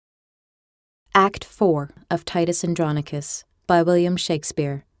Act 4 of Titus Andronicus by William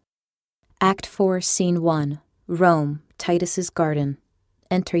Shakespeare. Act 4, Scene 1. Rome, Titus's garden.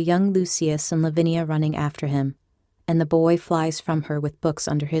 Enter young Lucius and Lavinia running after him, and the boy flies from her with books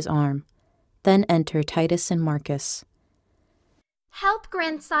under his arm. Then enter Titus and Marcus. Help,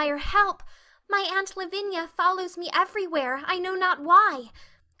 grandsire, help! My Aunt Lavinia follows me everywhere, I know not why.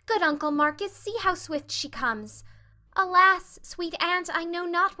 Good Uncle Marcus, see how swift she comes. Alas, sweet aunt, I know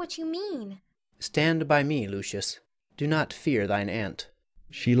not what you mean. Stand by me, Lucius. Do not fear thine aunt.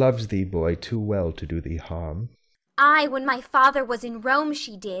 She loves thee, boy, too well to do thee harm. Ay, when my father was in Rome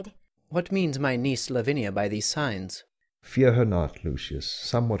she did. What means my niece Lavinia by these signs? Fear her not, Lucius,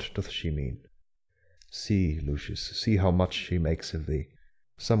 somewhat doth she mean. See, Lucius, see how much she makes of thee.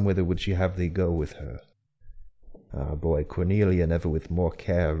 Somewhither would she have thee go with her. Ah, boy, Cornelia never with more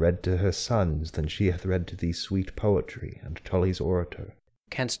care read to her sons than she hath read to thee sweet poetry and Tully's orator.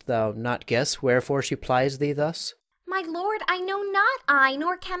 Canst thou not guess wherefore she plies thee thus? My lord, I know not I,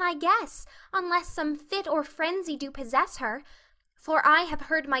 nor can I guess, unless some fit or frenzy do possess her. For I have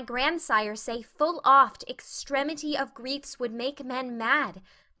heard my grandsire say full oft extremity of griefs would make men mad,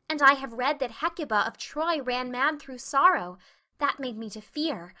 and I have read that Hecuba of Troy ran mad through sorrow. That made me to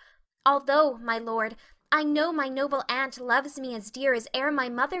fear. Although, my lord, I know my noble aunt loves me as dear as e'er my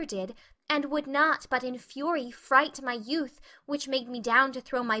mother did, and would not but in fury fright my youth, which made me down to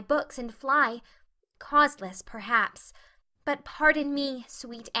throw my books and fly, causeless perhaps. But pardon me,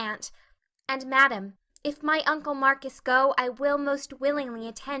 sweet aunt, and madam, if my Uncle Marcus go, I will most willingly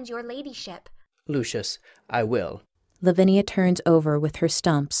attend your ladyship. Lucius, I will. Lavinia turns over with her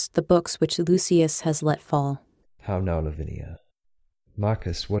stumps the books which Lucius has let fall. How now, Lavinia?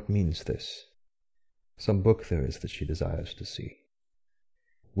 Marcus, what means this? Some book there is that she desires to see.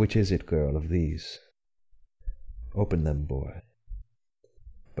 Which is it, girl, of these? Open them, boy.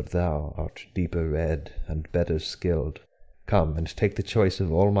 But thou art deeper read and better skilled. Come, and take the choice of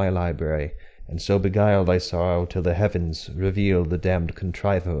all my library, and so beguile thy sorrow till the heavens reveal the damned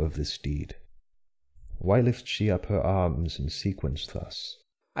contriver of this deed. Why lifts she up her arms in sequence thus?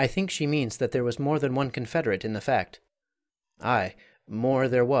 I think she means that there was more than one confederate in the fact. Ay, more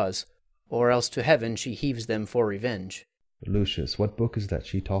there was, or else to heaven she heaves them for revenge. Lucius, what book is that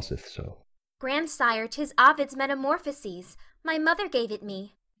she tosseth so? Grandsire, 'tis Ovid's Metamorphoses. My mother gave it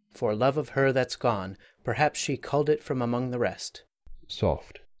me. For love of her that's gone, perhaps she culled it from among the rest.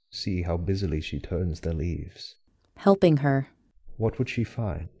 Soft, see how busily she turns the leaves. Helping her. What would she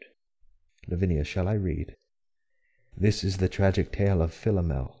find? Lavinia, shall I read? This is the tragic tale of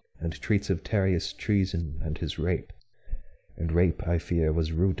Philomel, and treats of Tereus' treason and his rape. And rape, I fear,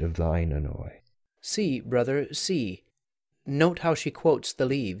 was root of thine annoy. See, brother, see. Note how she quotes the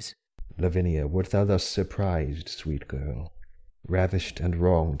leaves. Lavinia, wert thou thus surprised, sweet girl? Ravished and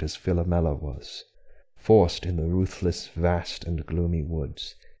wronged as Philomela was, forced in the ruthless, vast, and gloomy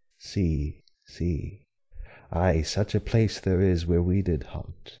woods. See, see. Ay, such a place there is where we did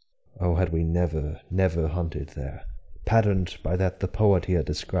hunt. Oh, had we never, never hunted there, patterned by that the poet here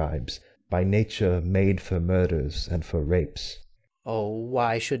describes, by nature made for murders and for rapes. Oh,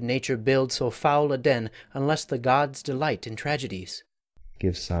 why should nature build so foul a den, unless the gods delight in tragedies?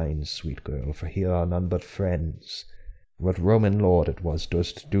 Give signs, sweet girl, for here are none but friends. What Roman lord it was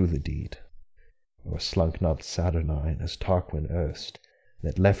durst do the deed? Or slunk not Saturnine as Tarquin erst,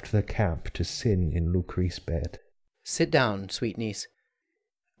 that left the camp to sin in Lucrece' bed? Sit down, sweet niece.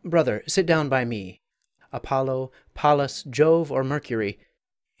 Brother, sit down by me. Apollo, Pallas, Jove, or Mercury,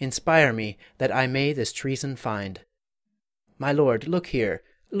 inspire me that I may this treason find. My lord, look here,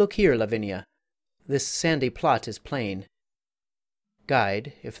 Lavinia. This sandy plot is plain.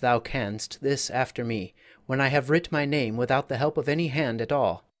 Guide, if thou canst, this after me, when I have writ my name without the help of any hand at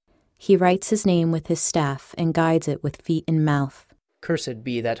all. He writes his name with his staff and guides it with feet and mouth. Cursed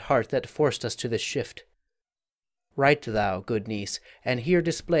be that heart that forced us to this shift. Write thou, good niece, and here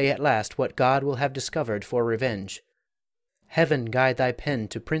display at last what God will have discovered for revenge. Heaven guide thy pen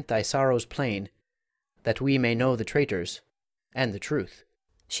to print thy sorrows plain, that we may know the traitors and the truth.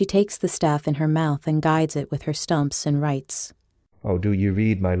 She takes the staff in her mouth and guides it with her stumps and writes. Oh, do you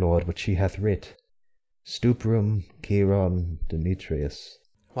read, my lord, what she hath writ? Stuprum, Chiron, Demetrius.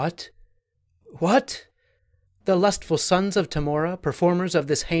 What? What? The lustful sons of Tamora, performers of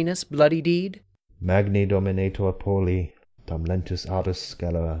this heinous, bloody deed? Magni dominator Poli, tam lentus adus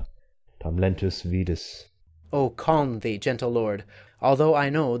scalera, tam lentus vidus. O calm thee, gentle lord, although I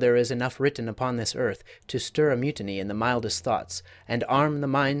know there is enough written upon this earth to stir a mutiny in the mildest thoughts, and arm the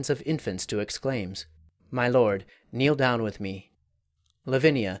minds of infants to exclaims. My lord, kneel down with me.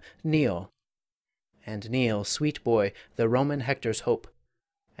 Lavinia, kneel. And kneel, sweet boy, the Roman Hector's hope,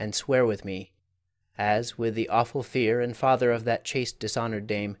 and swear with me as, with the awful fear and father of that chaste dishonoured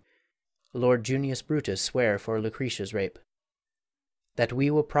dame, Lord Junius Brutus sware for Lucretia's rape, that we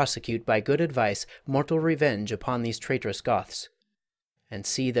will prosecute by good advice mortal revenge upon these traitorous Goths, and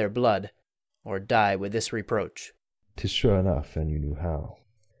see their blood, or die with this reproach. 'Tis sure enough, and you knew how.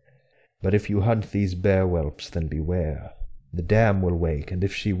 But if you hunt these bear whelps, then beware. The dam will wake, and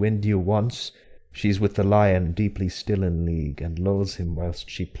if she wind you once, she's with the lion deeply still in league, and lulls him whilst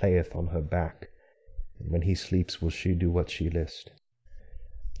she playeth on her back, and when he sleeps will she do what she list.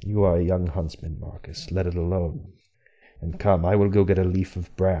 You are a young huntsman, Marcus, let it alone. And come, I will go get a leaf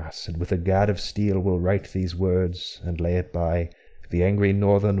of brass, and with a gad of steel will write these words, and lay it by. The angry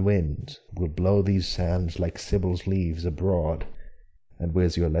northern wind will blow these sands like Sibyl's leaves abroad. And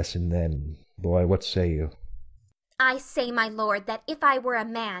where's your lesson then? Boy, what say you? I say, my lord, that if I were a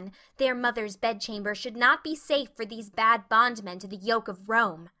man, their mother's bedchamber should not be safe for these bad bondmen to the yoke of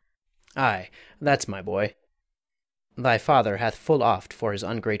Rome. Ay, that's my boy. Thy father hath full oft for his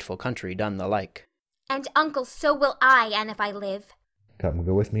ungrateful country done the like. And, uncle, so will I, an if I live. Come,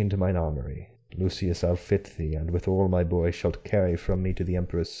 go with me into mine armoury. Lucius, I'll fit thee, and with all my boy shalt carry from me to the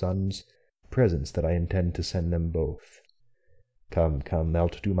emperor's sons presents that I intend to send them both. Come, come,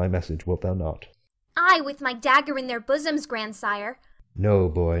 thou'lt do my message, wilt thou not? I, with my dagger in their bosoms, grandsire. No,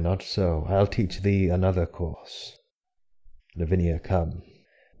 boy, not so. I'll teach thee another course. Lavinia, come.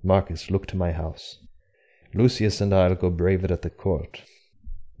 Marcus, look to my house. Lucius and I'll go brave it at the court.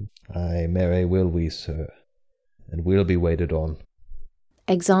 Ay, marry will we, sir, and we'll be waited on.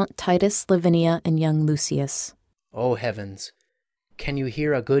 Exeunt Titus, Lavinia, and young Lucius. O heavens! Can you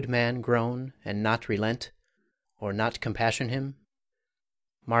hear a good man groan, and not relent, or not compassion him?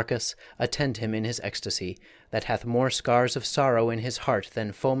 Marcus, attend him in his ecstasy, that hath more scars of sorrow in his heart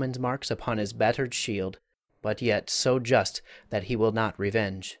than foeman's marks upon his battered shield, but yet so just that he will not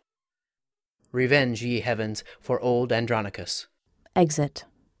revenge. Revenge, ye heavens, for old Andronicus. Exit.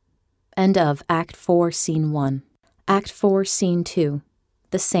 End of Act 4, Scene 1. Act 4, Scene 2.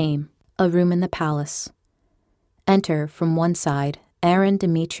 The same, a room in the palace. Enter, from one side, Aaron,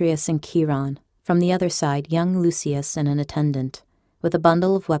 Demetrius, and Chiron. From the other side, young Lucius and an attendant, with a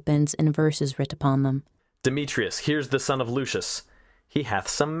bundle of weapons and verses writ upon them. Demetrius, here's the son of Lucius. He hath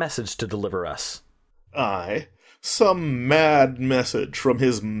some message to deliver us. Ay, some mad message from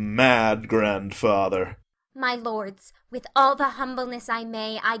his mad grandfather. My lords, with all the humbleness I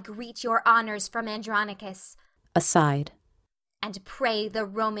may, I greet your honours from Andronicus. Aside. And pray the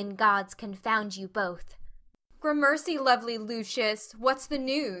Roman gods confound you both. Gramercy, lovely Lucius, what's the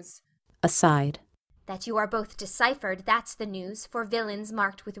news? Aside. That you are both deciphered, that's the news, for villains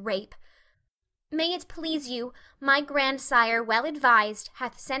marked with rape. May it please you, my grandsire, well advised,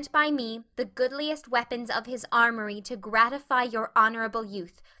 hath sent by me the goodliest weapons of his armoury to gratify your honourable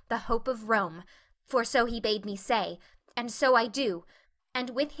youth, the hope of Rome, for so he bade me say, and so I do,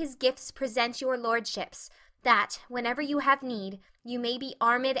 and with his gifts present your lordships, that, whenever you have need, you may be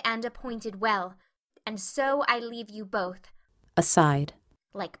armed and appointed well, and so I leave you both. Aside.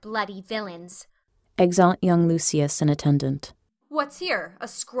 Like bloody villains. Exeunt young Lucius and attendant. What's here? A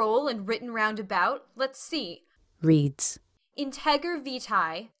scroll and written round about? Let's see. Reads. Integer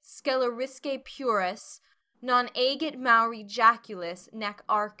vitae, scelerisque puris, non agit mauri jaculus nec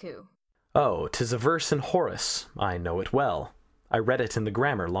arcu. Oh, 'tis a verse in Horace. I know it well. I read it in the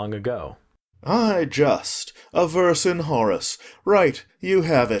grammar long ago. Ay, just. A verse in Horace. Right, you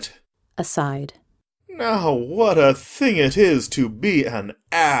have it. Aside. Now, what a thing it is to be an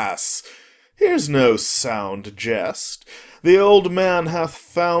ass! Here's no sound jest. The old man hath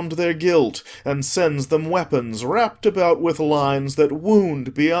found their guilt, and sends them weapons wrapped about with lines that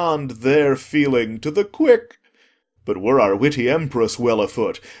wound beyond their feeling to the quick. But were our witty empress well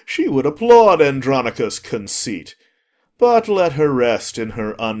afoot, she would applaud Andronicus' conceit. But let her rest in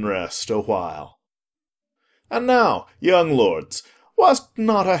her unrest a while. And now, young lords, was't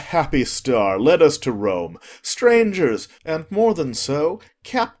not a happy star led us to Rome, strangers, and more than so,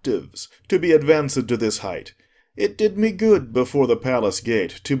 captives, to be advanced to this height? It did me good before the palace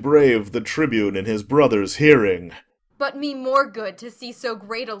gate to brave the tribune in his brother's hearing. But me more good to see so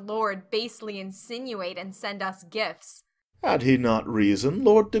great a lord basely insinuate and send us gifts. Had he not reason,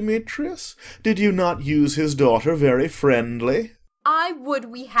 Lord Demetrius? Did you not use his daughter very friendly? I would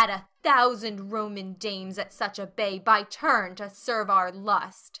we had 1,000 Roman dames at such a bay by turn to serve our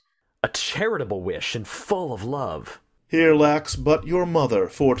lust. A charitable wish and full of love. Here lacks but your mother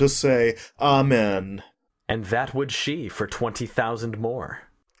for to say Amen. And that would she for 20,000 more.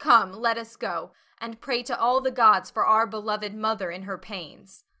 Come, let us go, and pray to all the gods for our beloved mother in her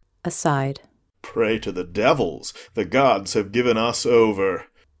pains. Aside. Pray to the devils. The gods have given us over.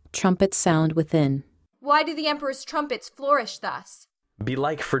 Trumpets sound within. Why do the emperor's trumpets flourish thus?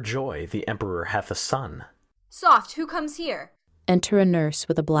 Belike for joy the emperor hath a son. Soft, who comes here? Enter a nurse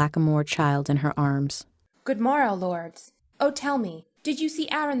with a blackamoor child in her arms. Good morrow, lords. Oh, tell me, did you see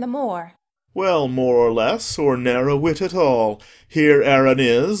Aaron the Moor? Well, more or less, or ne'er a whit at all. Here Aaron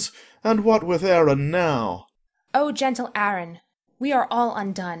is, and what with Aaron now? O gentle Aaron, we are all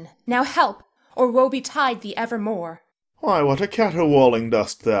undone. Now help, or woe betide thee evermore. Why, what a caterwauling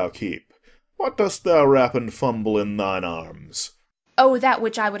dost thou keep? What dost thou wrap and fumble in thine arms? Oh, that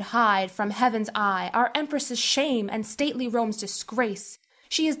which I would hide from heaven's eye, our empress's shame and stately Rome's disgrace.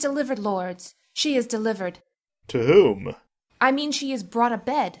 She is delivered, lords, she is delivered. To whom? I mean she is brought a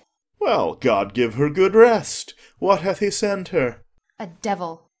bed. Well, God give her good rest. What hath he sent her? A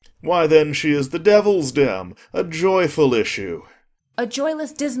devil. Why, then she is the devil's dam, a joyful issue. A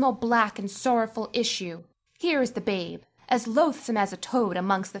joyless, dismal, black, and sorrowful issue. Here is the babe, as loathsome as a toad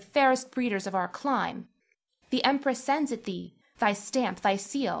amongst the fairest breeders of our clime. The empress sends it thee, thy stamp, thy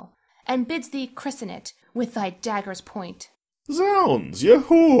seal, and bids thee christen it with thy dagger's point. Zounds, ye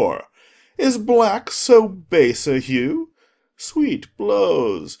whore! Is black so base a hue? Sweet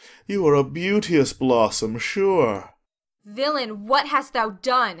blows, you are a beauteous blossom, sure. Villain, what hast thou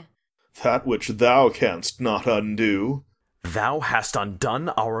done? That which thou canst not undo. Thou hast undone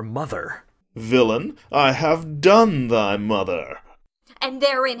our mother. Villain, I have done thy mother. And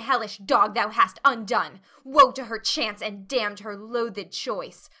therein, hellish dog, thou hast undone. Woe to her chance, and damned her loathed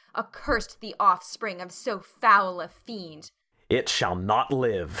choice. Accursed the offspring of so foul a fiend. It shall not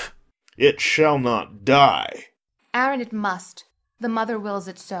live. It shall not die. Aaron, it must. The mother wills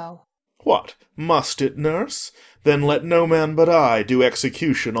it so. What, must it, nurse? Then let no man but I do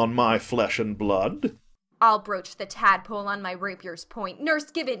execution on my flesh and blood. I'll broach the tadpole on my rapier's point.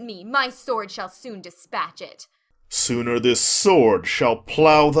 Nurse, give it me. My sword shall soon dispatch it. Sooner this sword shall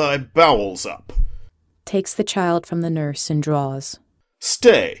plough thy bowels up. Takes the child from the nurse and draws.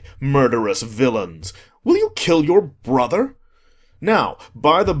 Stay, murderous villains! Will you kill your brother? Now,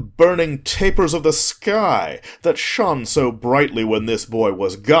 by the burning tapers of the sky, that shone so brightly when this boy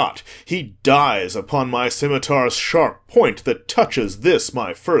was got, he dies upon my scimitar's sharp point that touches this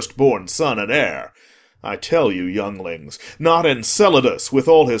my firstborn son and heir. I tell you, younglings, not Enceladus with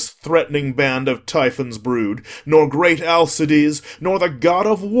all his threatening band of Typhon's brood, nor great Alcides, nor the god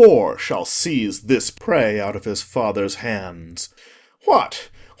of war shall seize this prey out of his father's hands. What,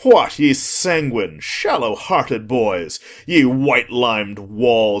 ye sanguine, shallow-hearted boys, ye white-limed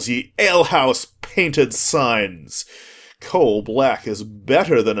walls, ye alehouse-painted signs! Coal-black is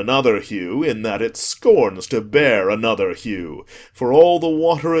better than another hue, in that it scorns to bear another hue, for all the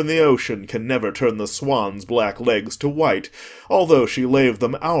water in the ocean can never turn the swan's black legs to white, although she lave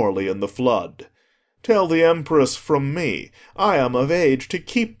them hourly in the flood. Tell the empress from me, I am of age to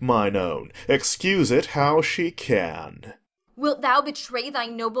keep mine own, excuse it how she can. Wilt thou betray thy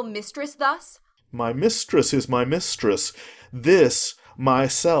noble mistress thus? My mistress is my mistress, this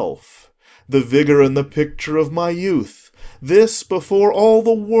myself, the vigour and the picture of my youth. This before all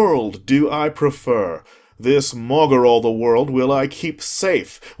the world do I prefer. This maugre all the world will I keep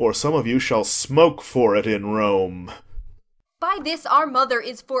safe, or some of you shall smoke for it in Rome. By this our mother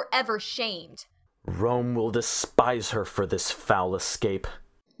is forever shamed. Rome will despise her for this foul escape.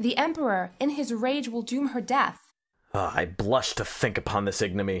 The emperor, in his rage, will doom her death. I blush to think upon this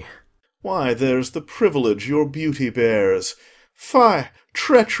ignominy. Why, there's the privilege your beauty bears. Fie,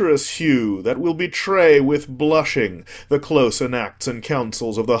 treacherous hue, that will betray with blushing the close enacts and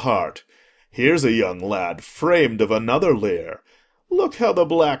counsels of the heart. Here's a young lad framed of another leer. Look how the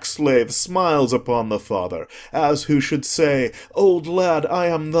black slave smiles upon the father, as who should say, Old lad, I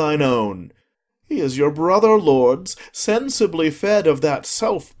am thine own. He is your brother, lords, sensibly fed of that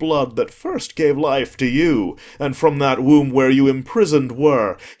self-blood that first gave life to you, and from that womb where you imprisoned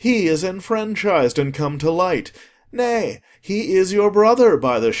were, he is enfranchised and come to light. Nay, he is your brother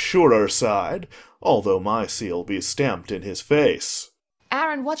by the surer side, although my seal be stamped in his face.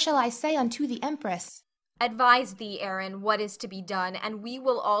 Aaron, what shall I say unto the empress? Advise thee, Aaron, what is to be done, and we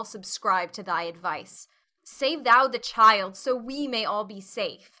will all subscribe to thy advice. Save thou the child, so we may all be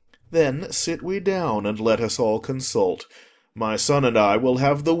safe. Then sit we down, and let us all consult. My son and I will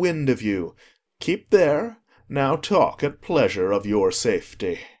have the wind of you. Keep there, now talk at pleasure of your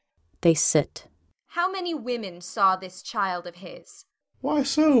safety. They sit. How many women saw this child of his? Why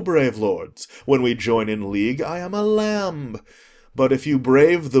so, brave lords? When we join in league, I am a lamb. But if you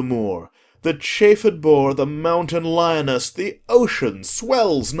brave the moor, the chafed boar, the mountain lioness, the ocean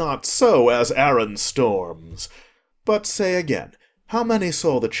swells not so as Aaron's storms. But say again, how many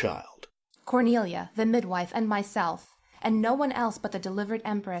saw the child? Cornelia, the midwife, and myself, and no one else but the delivered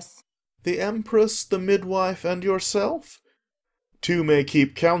empress. The empress, the midwife, and yourself? Two may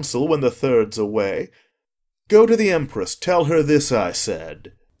keep counsel when the third's away. Go to the empress, tell her this I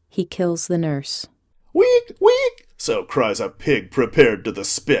said. He kills the nurse. Weak, weak! So cries a pig prepared to the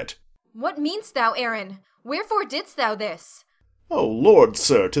spit. What mean'st thou, Aaron? Wherefore didst thou this? O Lord,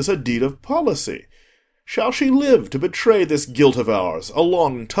 sir, 'tis a deed of policy. Shall she live to betray this guilt of ours, a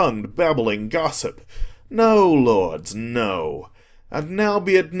long-tongued, babbling gossip? No, lords, no. And now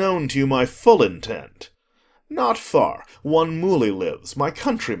be it known to you my full intent. Not far, one Mooley lives, my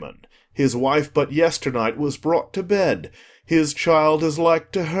countryman. His wife but yesternight was brought to bed. His child is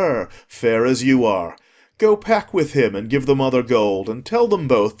like to her, fair as you are. Go pack with him, and give the mother gold, and tell them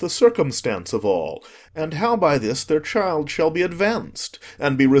both the circumstance of all, and how by this their child shall be advanced,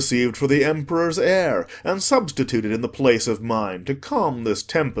 and be received for the emperor's heir, and substituted in the place of mine, to calm this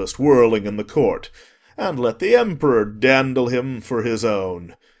tempest whirling in the court, and let the emperor dandle him for his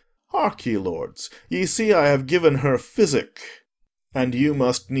own. Hark ye, lords, ye see I have given her physic, and you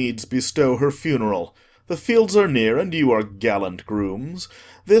must needs bestow her funeral. The fields are near, and you are gallant grooms.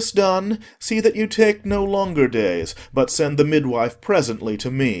 This done, see that you take no longer days, but send the midwife presently to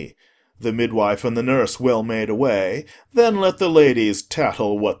me. The midwife and the nurse well made away, then let the ladies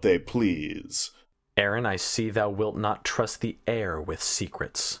tattle what they please. Aaron, I see thou wilt not trust the air with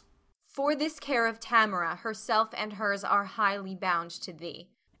secrets. For this care of Tamara, herself and hers are highly bound to thee.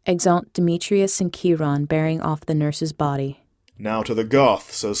 Exeunt Demetrius and Chiron bearing off the nurse's body. Now to the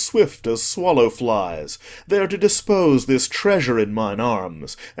Goths, as swift as swallow flies, there to dispose this treasure in mine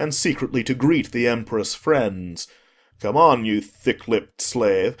arms, and secretly to greet the empress' friends. Come on, you thick-lipped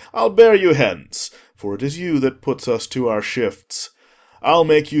slave, I'll bear you hence, for it is you that puts us to our shifts. I'll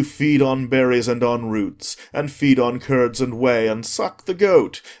make you feed on berries and on roots, and feed on curds and whey, and suck the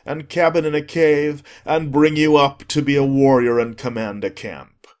goat, and cabin in a cave, and bring you up to be a warrior and command a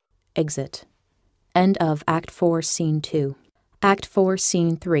camp. Exit. End of Act 4, Scene 2. Act 4,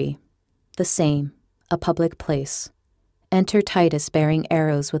 Scene 3. The same. A public place. Enter Titus bearing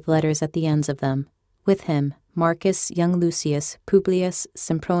arrows with letters at the ends of them. With him, Marcus, young Lucius, Publius,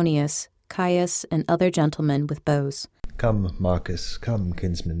 Sempronius, Caius, and other gentlemen with bows. Come, Marcus, come,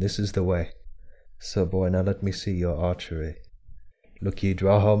 kinsman, this is the way. So, boy, now let me see your archery. Look ye,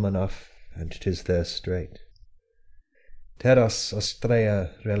 draw home enough, and 'tis there straight. Terras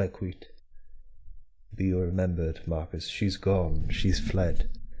Astrea reliquit. Be you remembered, Marcus, she's gone, she's fled.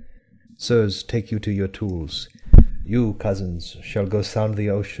 Sirs, take you to your tools. You, cousins, shall go sound the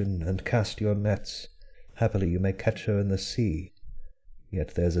ocean, and cast your nets. Happily you may catch her in the sea,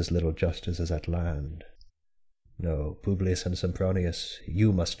 yet there's as little justice as at land. No, Publius and Sempronius,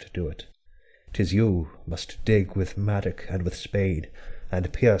 you must do it. 'Tis you must dig with mattock and with spade,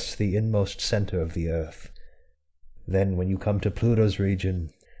 and pierce the inmost centre of the earth. Then, when you come to Pluto's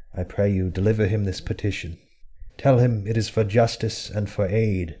region, I pray you deliver him this petition. Tell him it is for justice and for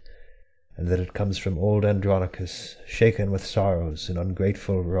aid, and that it comes from old Andronicus, shaken with sorrows in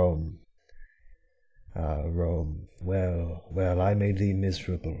ungrateful Rome. Ah, Rome, well, well, I made thee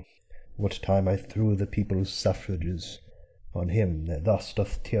miserable, what time I threw the people's suffrages on him that thus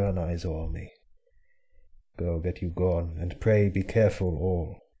doth tyrannize o'er me. Go, get you gone, and pray be careful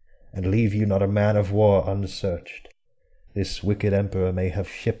all, and leave you not a man of war unsearched. This wicked emperor may have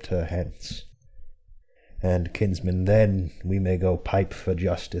shipped her hence. And, kinsman, then we may go pipe for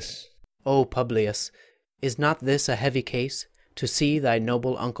justice. O Publius, is not this a heavy case, to see thy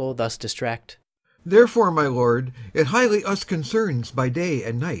noble uncle thus distract? Therefore, my lord, it highly us concerns by day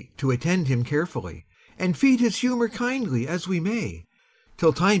and night to attend him carefully, and feed his humour kindly as we may,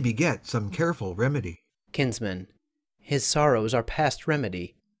 till time beget some careful remedy. Kinsman, his sorrows are past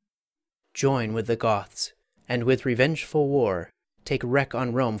remedy. Join with the Goths, and with revengeful war take wreak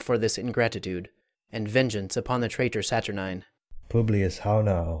on Rome for this ingratitude, and vengeance upon the traitor Saturnine. Publius, how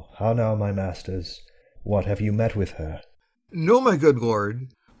now, my masters? What have you met with her? No, my good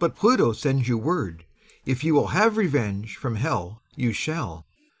lord, but Pluto sends you word. If you will have revenge from hell, you shall.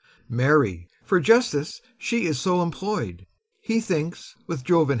 Marry, for justice she is so employed. He thinks, with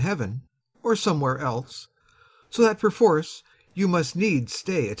Jove in heaven, or somewhere else, so that perforce you must needs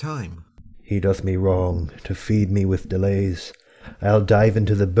stay a time. He doth me wrong, to feed me with delays. I'll dive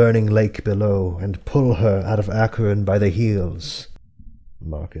into the burning lake below, and pull her out of Acheron by the heels.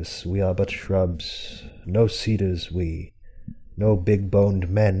 Marcus, we are but shrubs, no cedars we, no big-boned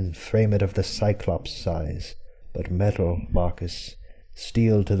men frame it of the Cyclops size, but metal, Marcus,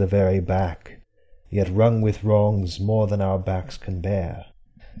 steel to the very back, yet wrung with wrongs more than our backs can bear.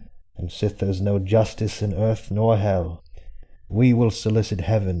 And sith there's no justice in earth nor hell, we will solicit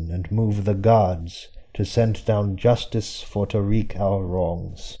heaven and move the gods, to send down justice for to wreak our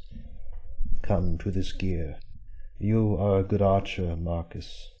wrongs. Come to this gear. You are a good archer,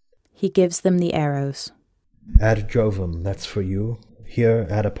 Marcus. He gives them the arrows. Ad Jovem, that's for you. Here,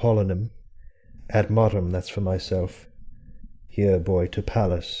 ad Apollonem. Ad Modum, that's for myself. Here, boy, to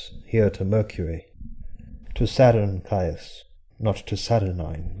Pallas. Here to Mercury. To Saturn, Caius. Not to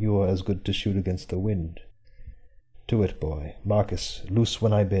Saturnine. You are as good to shoot against the wind. To it, boy. Marcus, loose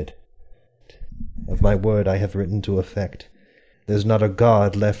when I bid. Of my word I have written to effect. There's not a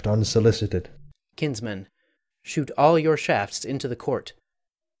god left unsolicited. Kinsmen, shoot all your shafts into the court.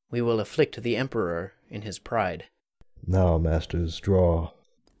 We will afflict the emperor in his pride. Now, masters, draw.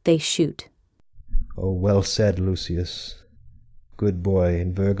 They shoot. Oh, well said, Lucius. Good boy,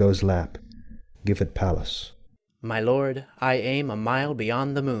 in Virgo's lap. Give it Pallas. My lord, I aim a mile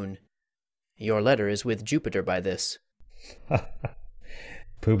beyond the moon. Your letter is with Jupiter by this.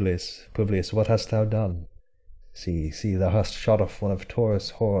 Publius, what hast thou done? See, thou hast shot off one of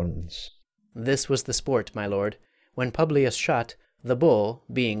Taurus' horns. This was the sport, my lord. When Publius shot, the bull,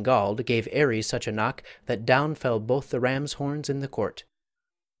 being galled, gave Ares such a knock that down fell both the ram's horns in the court.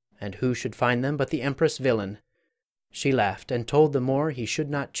 And who should find them but the empress villain? She laughed, and told the Moor he should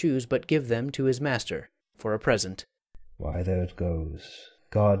not choose but give them to his master, for a present. Why, there it goes.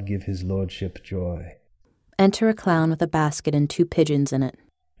 God give his lordship joy. Enter a clown with a basket and 2 pigeons in it.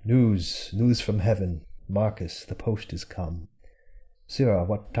 News from heaven. Marcus, the post is come. Sirrah,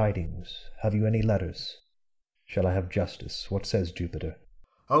 what tidings? Have you any letters? Shall I have justice? What says Jupiter?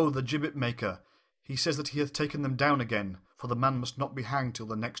 Oh, the gibbet maker. He says that he hath taken them down again, for the man must not be hanged till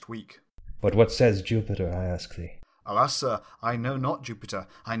the next week. But what says Jupiter, I ask thee? Alas, sir, I know not Jupiter.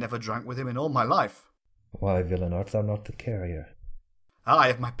 I never drank with him in all my life. Why, villain, art thou not the carrier? I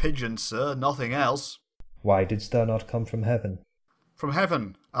have my pigeons, sir, nothing else. Why didst thou not come from heaven? From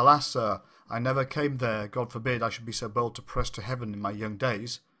heaven? Alas, sir, I never came there. God forbid I should be so bold to press to heaven in my young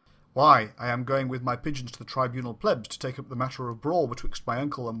days. Why, I am going with my pigeons to the tribunal plebs to take up the matter of brawl betwixt my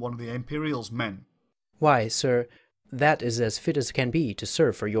uncle and one of the Imperial's men. Why, sir, that is as fit as can be to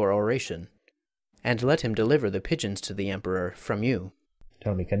serve for your oration. And let him deliver the pigeons to the emperor from you.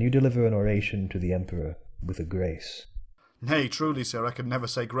 Tell me, can you deliver an oration to the emperor with a grace? Nay, truly, sir, I could never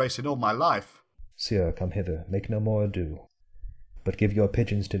say grace in all my life. Sir, come hither, make no more ado, but give your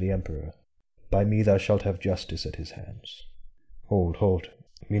pigeons to the emperor. By me thou shalt have justice at his hands. Hold.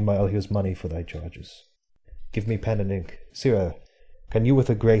 Meanwhile here's money for thy charges. Give me pen and ink. Sirrah, can you with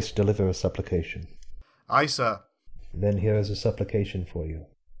a grace deliver a supplication? Aye, sir. Then here is a supplication for you.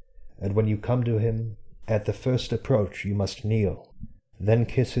 And when you come to him, at the first approach you must kneel, then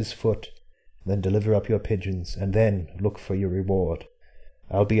kiss his foot, then deliver up your pigeons, and then look for your reward.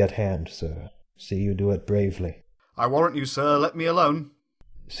 I'll be at hand, sir. See you do it bravely. I warrant you, sir. Let me alone.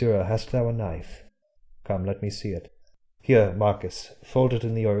 Sirrah, hast thou a knife? Come, let me see it. Here, Marcus, fold it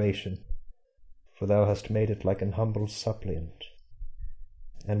in the oration, for thou hast made it like an humble suppliant.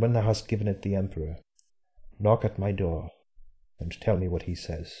 And when thou hast given it the emperor, knock at my door, and tell me what he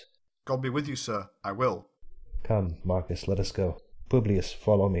says. God be with you, sir. I will. Come, Marcus, let us go. Publius,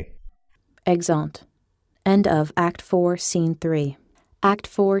 follow me. Exeunt. End of Act 4, Scene 3. Act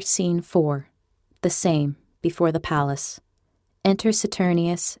 4, Scene 4. The same, before the palace. Enter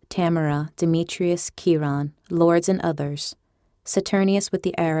Saturnius, Tamara, Demetrius, Chiron, lords and others. Saturnius with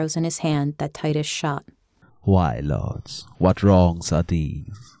the arrows in his hand that Titus shot. Why, lords, what wrongs are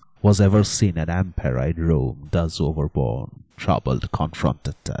these? Was ever seen an emperor in Rome thus overborne, troubled,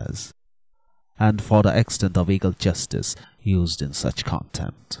 confronted as? And for the extent of eagle justice used in such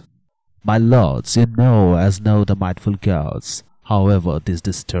contempt. My lords, you know as know the mindful gods, however these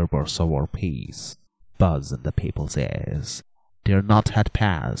disturbers of our peace buzz in the people's ears, dare not had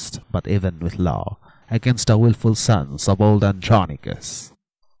passed, but even with law, against the wilful sons of old Andronicus.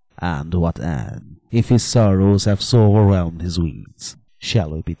 And what end, if his sorrows have so overwhelmed his weeds, shall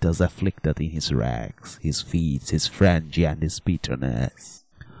we be thus afflicted in his rags, his feats, his frenzy, and his bitterness?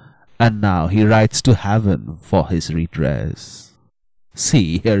 And now he writes to heaven for his redress.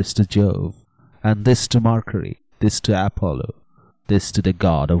 See, here is to Jove, and this to Mercury, this to Apollo, this to the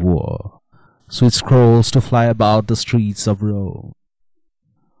god of war. Sweet scrolls to fly about the streets of Rome.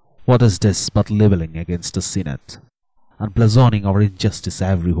 What is this but libelling against the Senate, and blazoning our injustice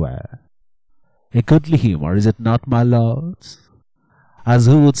everywhere? A goodly humour, is it not, my lords? As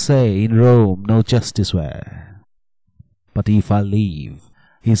who would say, in Rome no justice were. But if I leave,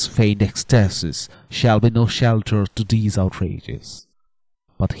 his feigned ecstasis shall be no shelter to these outrages.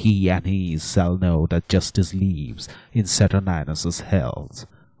 But he and his shall know that justice lives in Saturninus' health,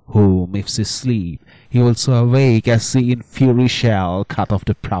 whom, if she sleep, he will so awake as he in fury shall cut off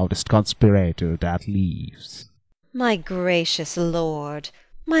the proudest conspirator that lives. My gracious lord,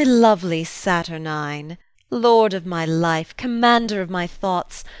 my lovely Saturnine, lord of my life, commander of my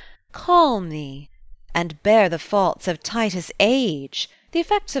thoughts, calm thee, and bear the faults of Titus' age, the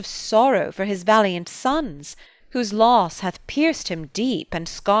effects of sorrow for his valiant sons, whose loss hath pierced him deep and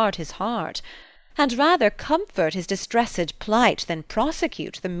scarred his heart, and rather comfort his distressed plight than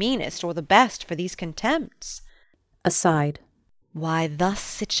prosecute the meanest or the best for these contempts. Aside. Why,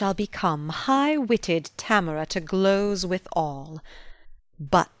 thus it shall become high-witted Tamara to gloze with all.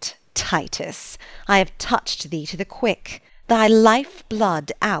 But, Titus, I have touched thee to the quick, thy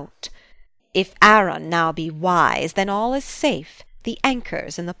life-blood out. If Aaron now be wise, then all is safe, the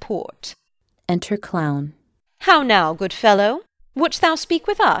anchor's in the port. Enter Clown. How now, good fellow? Wouldst thou speak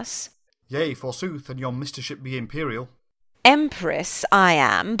with us? Yea, forsooth, and your mistership be imperial. Empress I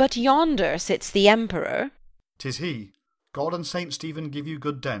am, but yonder sits the emperor. 'Tis he. God and Saint Stephen give you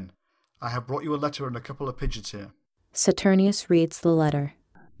good den. I have brought you a letter and a couple of pigeons here. Saturnius reads the letter.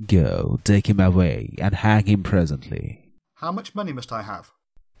 Go, take him away, and hang him presently. How much money must I have?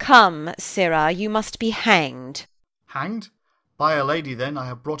 Come, sirrah, you must be hanged. Hanged? By a lady, then, I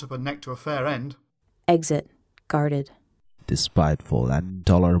have brought up a neck to a fair end. Exit. Guarded. Despiteful and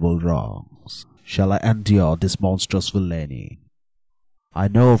intolerable wrongs, shall I endure this monstrous villainy? I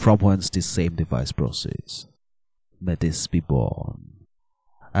know from whence this same device proceeds. May this be born,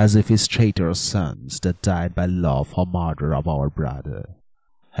 as if his traitorous sons that died by love or murder of our brother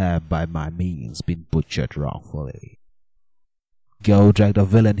have by my means been butchered wrongfully. Go, drag the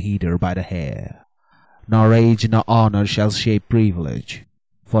villain hither by the hair. Nor age nor honour shall shape privilege.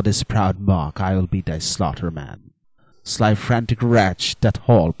 For this proud mark I will be thy slaughterman. Sly frantic wretch that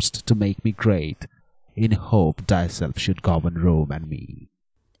hopest to make me great, in hope thyself should govern Rome and me.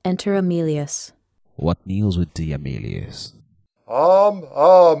 Enter Emilius. What news with thee, Emilius? Arm,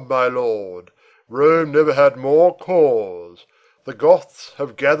 my lord. Rome never had more cause. The Goths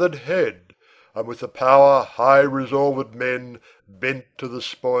have gathered head, and with the power high-resolved men, bent to the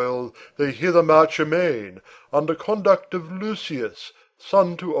spoil, they hither march amain, under conduct of Lucius,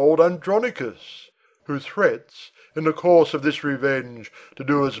 son to old Andronicus, who threats, in the course of this revenge, to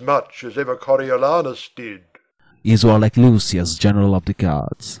do as much as ever Coriolanus did. Is warlike Lucius, general of the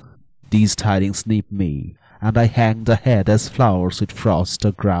gods. These tidings nip me, and I hang the head as flowers with frost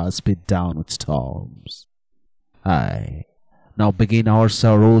or grass beat down with storms. Aye, now begin our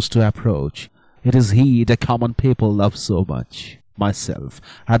sorrows to approach. It is he the common people love so much. Myself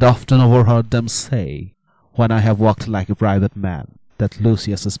had often overheard them say, when I have walked like a private man, that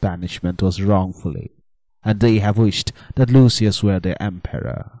Lucius's banishment was wrongfully, and they have wished that Lucius were their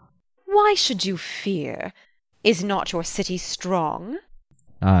emperor. Why should you fear? Is not your city strong?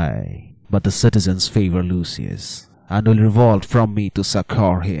 Aye, but the citizens favour Lucius, and will revolt from me to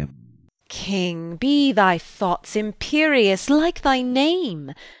succour him. King, be thy thoughts imperious like thy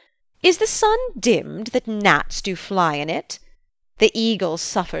name. Is the sun dimmed that gnats do fly in it? The eagle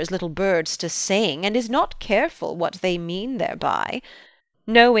suffers little birds to sing, and is not careful what they mean thereby,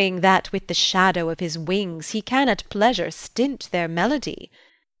 knowing that with the shadow of his wings he can at pleasure stint their melody.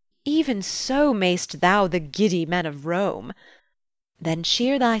 Even so mayst thou the giddy men of Rome. Then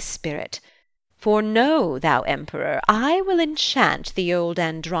cheer thy spirit, for know, thou emperor, I will enchant the old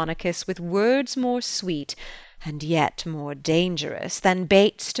Andronicus with words more sweet, and yet more dangerous, than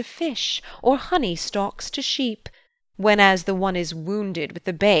baits to fish, or honey stalks to sheep, whenas the one is wounded with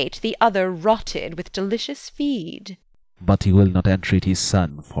the bait, the other rotted with delicious feed. But he will not entreat his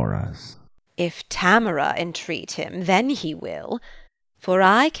son for us. If Tamara entreat him, then he will. For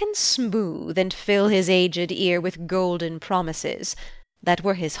I can smooth and fill his aged ear with golden promises, that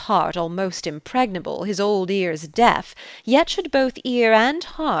were his heart almost impregnable, his old ears deaf, yet should both ear and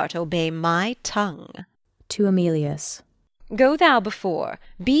heart obey my tongue. To Emilius. Go thou before,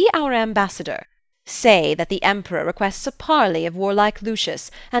 be our ambassador. Say that the emperor requests a parley of warlike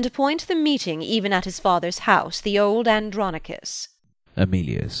Lucius, and appoint the meeting even at his father's house, the old Andronicus.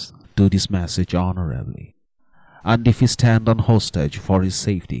 Emilius, do this message honourably, and if he stand on hostage for his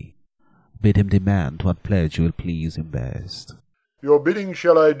safety, bid him demand what pledge will please him best. Your bidding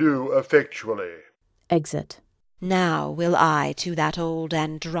shall I do effectually. Exit. Now will I to that old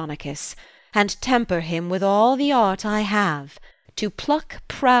Andronicus, and temper him with all the art I have, to pluck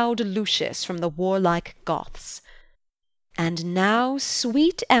proud Lucius from the warlike Goths. And now,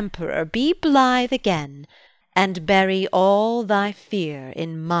 sweet emperor, be blithe again, and bury all thy fear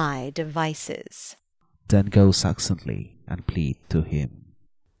in my devices. Then go successantly and plead to him.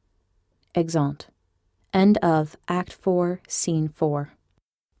 Exeunt. End of Act 4, Scene 4.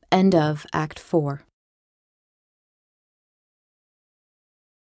 End of Act 4.